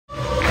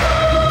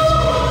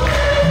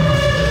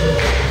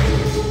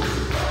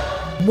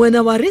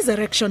Mwena wa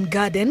Resurrection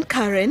Garden,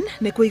 Karen,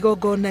 nĩ kwa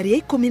igongona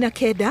rĩa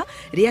 19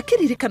 rĩa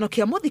kĩririkano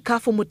kĩa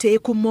mũthikabu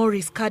mũtĩĩku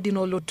Maurice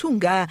Cardinal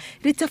Otunga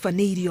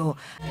rĩtabanĩirio.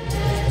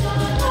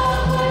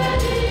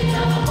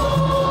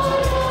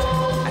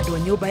 Andũ a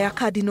nyũmba ya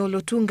Cardinal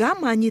Otunga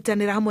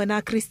manyitanĩra hamwe na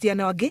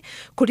Akristiano angĩ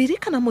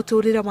kũririkana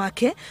mũtũrĩre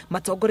wake,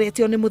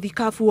 matongoretio nĩ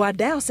mũthikabu wa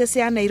Diocese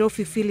ya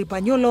Nairobi Philip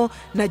Anyolo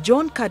na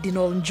John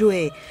Cardinal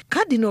Njue.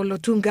 Cardinal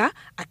Otunga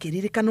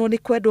akĩririkanwo nĩ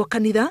kwendwo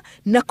kanitha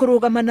na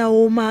kũrũgama na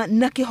ũma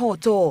na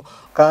kĩhoto.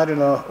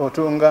 Cardinal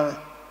Otunga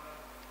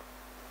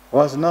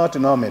was not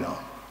nominal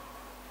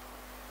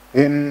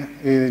in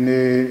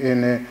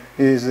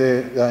his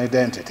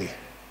identity.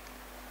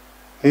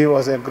 He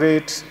was a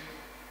great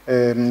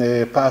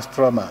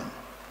pastoral man,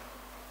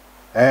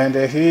 and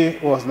he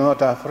was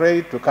not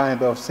afraid to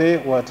kind of say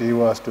what he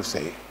was to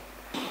say.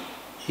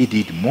 He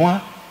did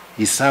more,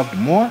 he served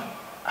more,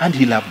 and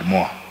he loved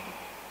more.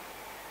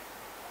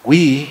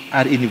 We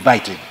are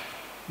invited,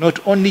 not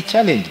only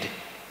challenged,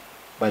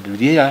 but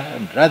we are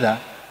rather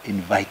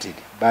invited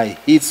by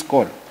his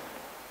call,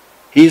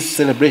 his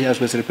celebration as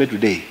we celebrate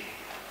today,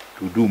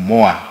 to do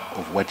more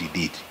of what he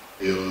did.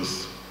 He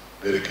was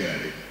very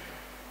caring.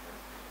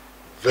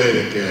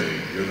 Very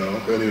caring, you know.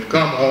 When he'd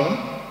come home,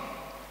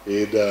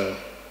 he'd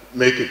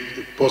make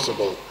it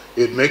possible.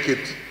 He'd make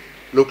it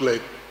look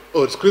like,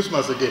 oh, it's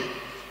Christmas again,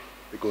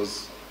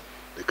 because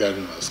the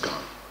Cardinal has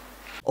come.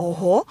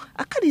 Oho,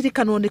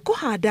 akaririkanwo nĩ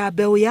kũhanda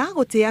mbeũ ya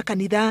gũtĩa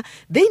kanitha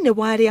thĩinĩ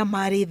wa arĩa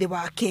marĩ thĩ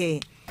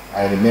wake.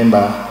 I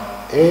remember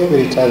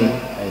every time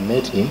I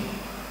met him,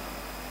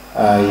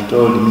 he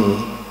told me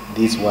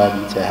this word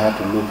which I had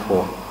to look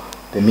for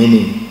the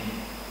meaning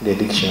in the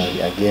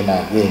dictionary again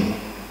and again.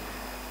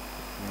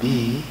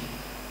 Be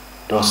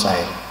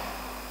docile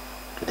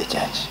to the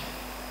church.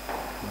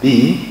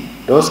 Be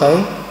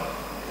docile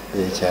to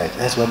the church.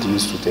 That's what he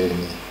used to tell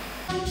me.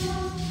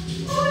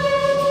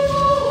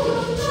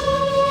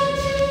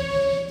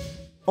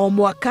 O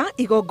mwaka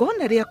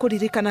igongona rĩa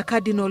kũririkana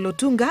Cardinal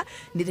Otunga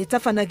nĩ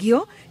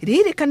rĩtabanagio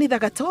rĩrĩ kanitha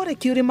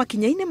Gatoreki ũrĩ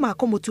makinya-inĩ ma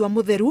kũmũtua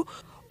mũtheru,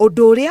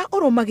 ũndũ ũrĩa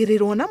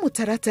ũrũmagĩrĩrwo na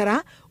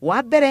mũtaratara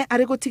wa mbere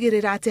arĩ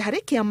gũtigĩrĩra atĩ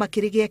harĩ kĩama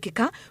kĩrĩ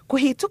gĩekĩka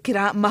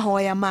kũhĩtũkĩra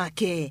mahoya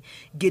make.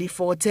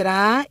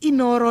 Ngĩribotera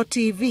Inooro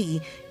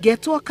TV,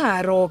 ngetwo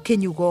Karo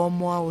Kĩnyugo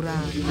Mwaũra.